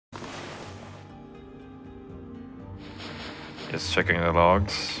Just checking the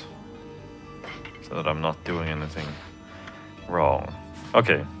logs so that I'm not doing anything wrong.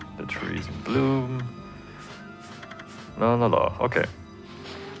 Okay, the trees in bloom. La la la. Okay.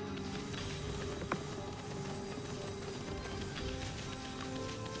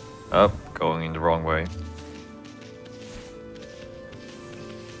 Up, going in the wrong way.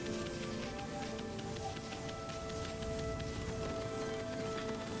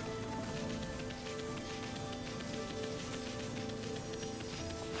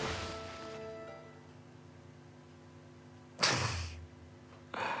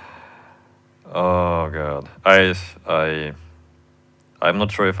 Oh god. I'm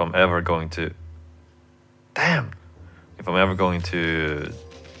not sure if I'm ever going to... Damn! If I'm ever going to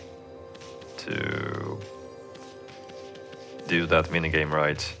do that minigame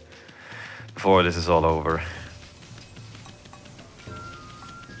right before this is all over.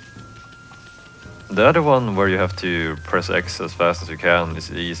 The other one where you have to press X as fast as you can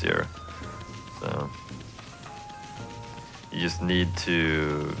is easier. So you just need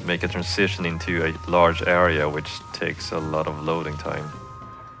to make a transition into a large area, which takes a lot of loading time.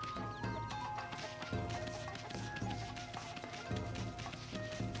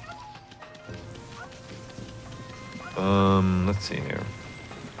 Let's see here.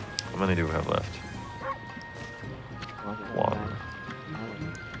 How many do we have left? One.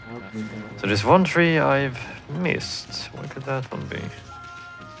 So there's one tree I've missed. What could that one be?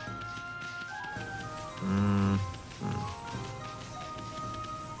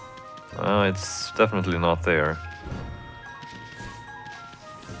 It's definitely not there.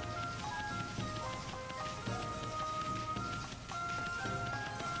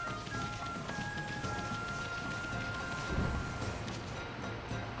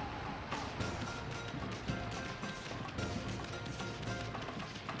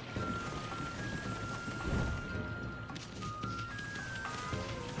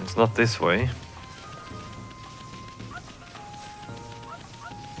 It's not this way.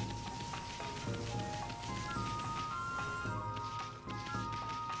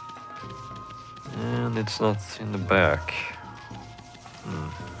 And it's not in the back.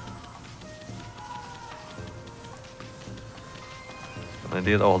 And I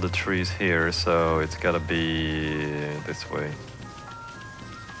did all the trees here, so it's gotta be this way.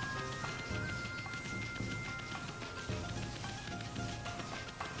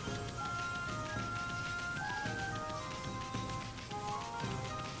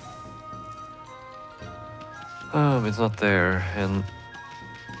 It's not there, and...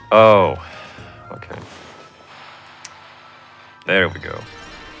 Oh, okay. There we go.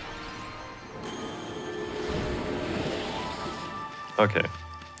 Okay,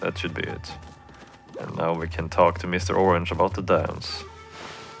 that should be it. And now we can talk to Mr. Orange about the dance.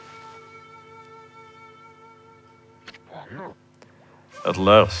 At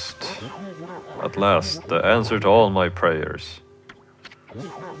last, the answer to all my prayers.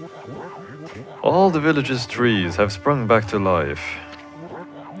 All the village's trees have sprung back to life.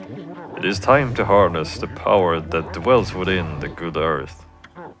 It is time to harness the power that dwells within the good earth.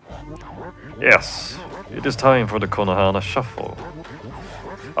 Yes, it is time for the Konohana Shuffle.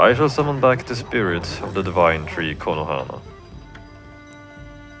 I shall summon back the spirit of the divine tree Konohana.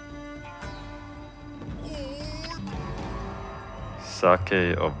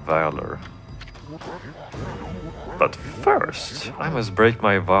 Sake of Valor. But first, I must break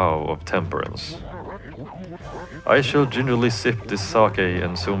my vow of temperance. I shall gingerly sip this sake,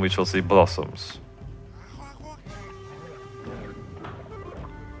 and soon we shall see blossoms.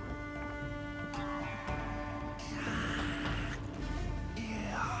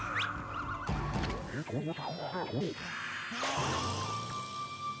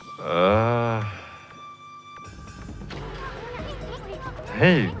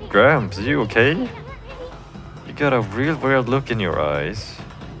 Hey, Gramps, you okay? You got a real weird look in your eyes.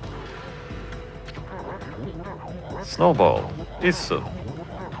 Snowball, listen.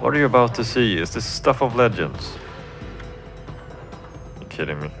 What are you about to see? Is this stuff of legends? You're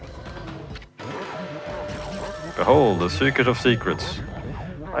kidding me. Behold, the secret of secrets.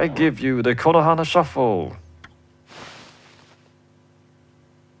 I give you the Konohana Shuffle.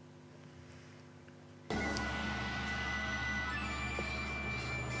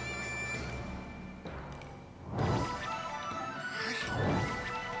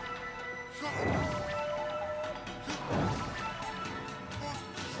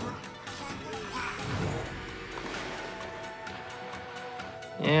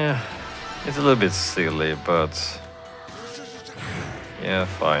 Yeah, it's a little bit silly, but yeah,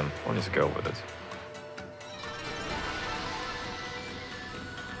 fine. We'll just go with it.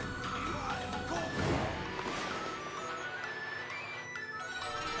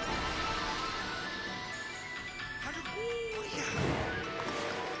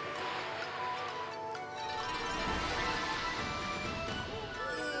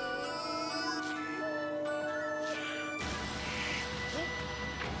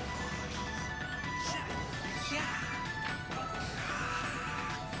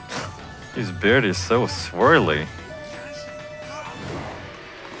 His beard is so swirly.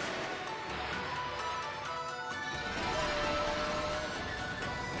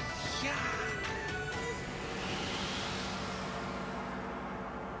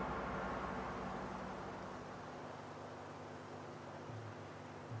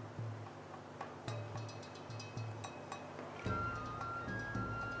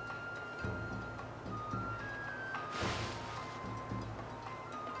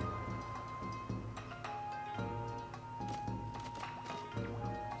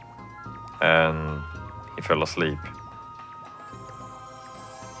 And he fell asleep.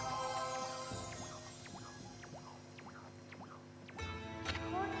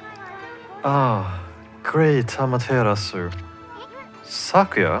 Ah, great Amaterasu.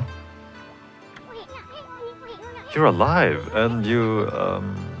 Sakuya? You're alive and you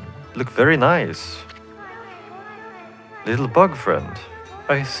look very nice. Little bug friend,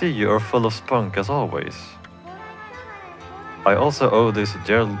 I see you are full of spunk as always. I also owe this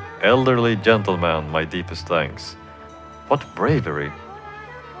elderly gentleman my deepest thanks. What bravery!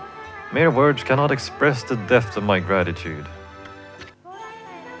 Mere words cannot express the depth of my gratitude.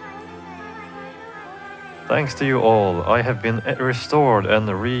 Thanks to you all, I have been restored and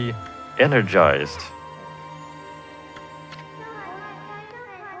re-energized.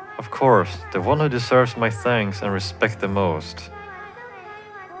 Of course, the one who deserves my thanks and respect the most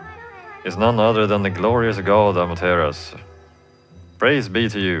is none other than the glorious god Amaterasu. Praise be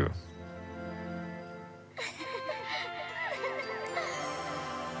to you.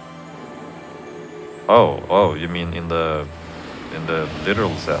 Oh, you mean in the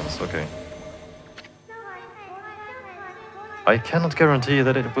literal sense, okay. I cannot guarantee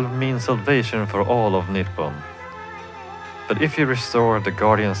that it will mean salvation for all of Nippon. But if you restore the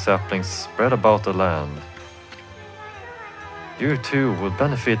guardian saplings spread about the land, you too will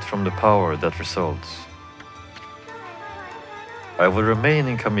benefit from the power that results. I will remain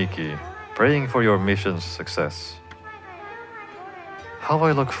in Kamiki, praying for your mission's success. How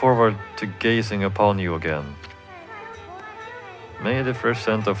I look forward to gazing upon you again. May the fresh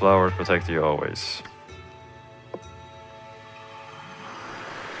scent of flowers protect you always.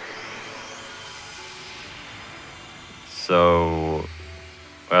 So,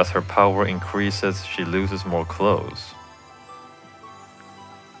 as her power increases, she loses more clothes.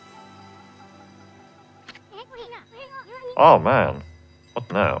 Oh man,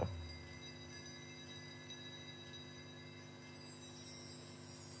 what now?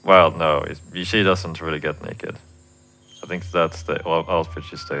 Well, no, she doesn't really get naked. I think that's the outfit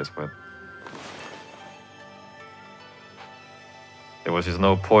she stays with. There was just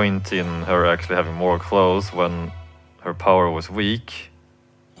no point in her actually having more clothes when her power was weak.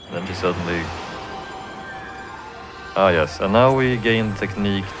 Then she suddenly... Ah yes, and now we gain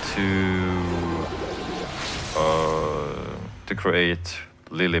technique to create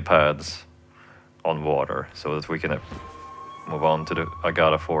lily pads on water, so that we can move on to the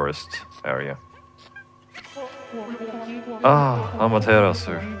Agata forest area. Ah,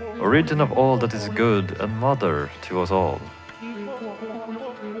 Amaterasu, origin of all that is good and mother to us all.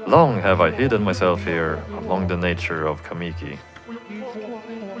 Long have I hidden myself here among the nature of Kamiki.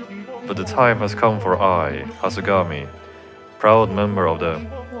 But the time has come for I, Hasugami, proud member of the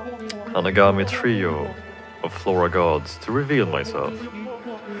Anagami trio of Flora gods, to reveal myself.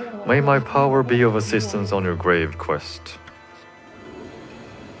 May my power be of assistance on your grave quest.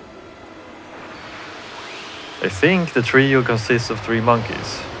 I think the trio consists of 3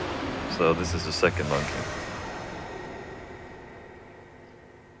 monkeys, so this is the second monkey.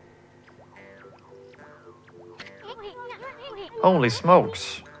 Holy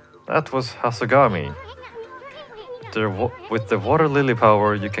smokes, that was Hasugami. With the water lily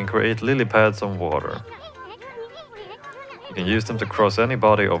power, you can create lily pads on water. You can use them to cross any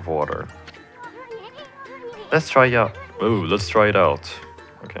body of water. Let's try it out. Ooh, let's try it out.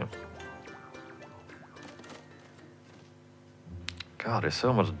 Okay. God, there's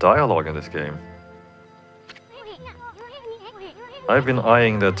so much dialogue in this game. I've been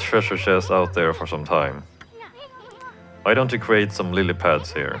eyeing that treasure chest out there for some time. Why don't you create some lily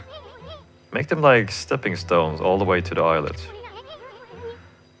pads here? Make them like stepping stones all the way to the islet.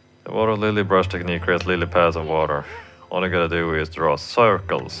 The water lily brush technique creates lily pads on water. All I gotta do is draw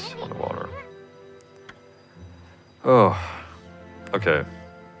circles on the water. Oh, okay.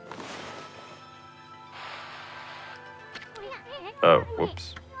 Oh,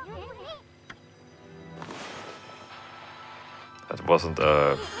 whoops. That wasn't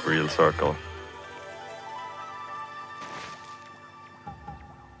a real circle.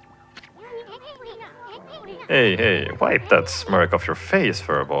 Hey, wipe that smirk off your face,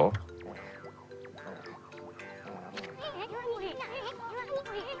 Furball.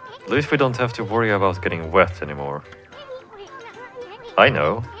 At least we don't have to worry about getting wet anymore. I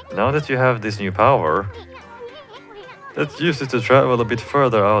know. Now that you have this new power, let's use it to travel a bit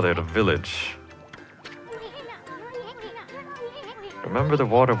further out of the village. Remember the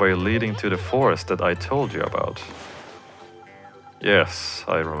waterway leading to the forest that I told you about? Yes,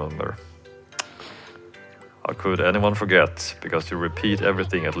 I remember. How could anyone forget? Because you repeat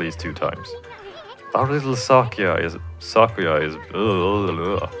everything at least 2 times. Our little Sakuya is...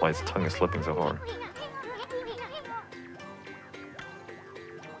 My tongue is slipping so hard.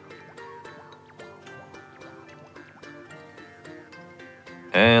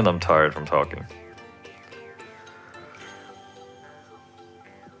 And I'm tired from talking.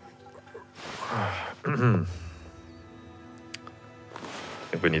 I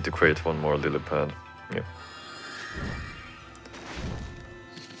think we need to create one more lily pad. Yeah.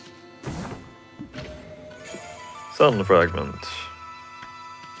 Sun fragment.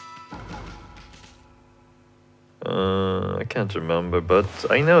 I can't remember, but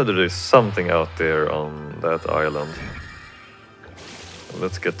I know there is something out there on that island.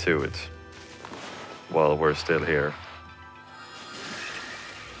 Let's get to it while we're still here.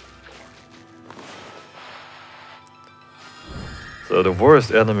 So the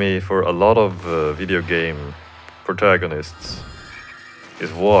worst enemy for a lot of video game protagonists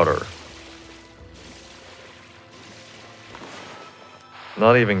is water.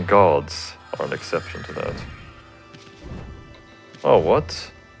 Not even gods are an exception to that. Oh,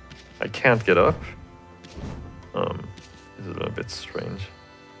 what? I can't get up? This is a bit strange.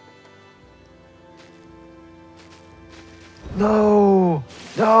 No!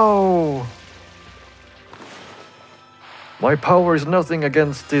 No! My power is nothing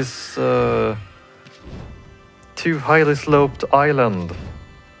against this too highly sloped island.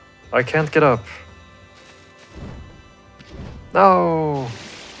 I can't get up. No!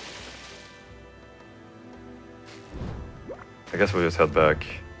 I guess we'll just head back.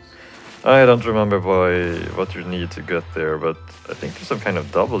 I don't remember what you need to get there, but I think there's some kind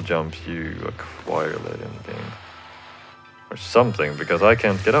of double jump you acquire later in the game. Or something, because I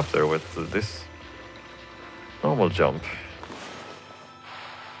can't get up there with this normal jump.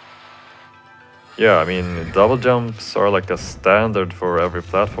 Yeah, I mean, double jumps are like a standard for every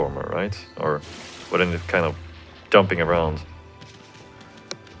platformer, right? Or when it's kind of jumping around.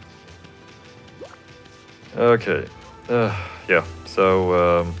 Okay, yeah,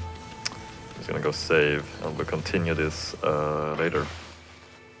 so I'm just gonna go save and we'll continue this later.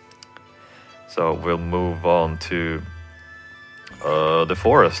 So we'll move on to the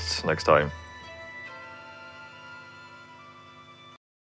forests next time.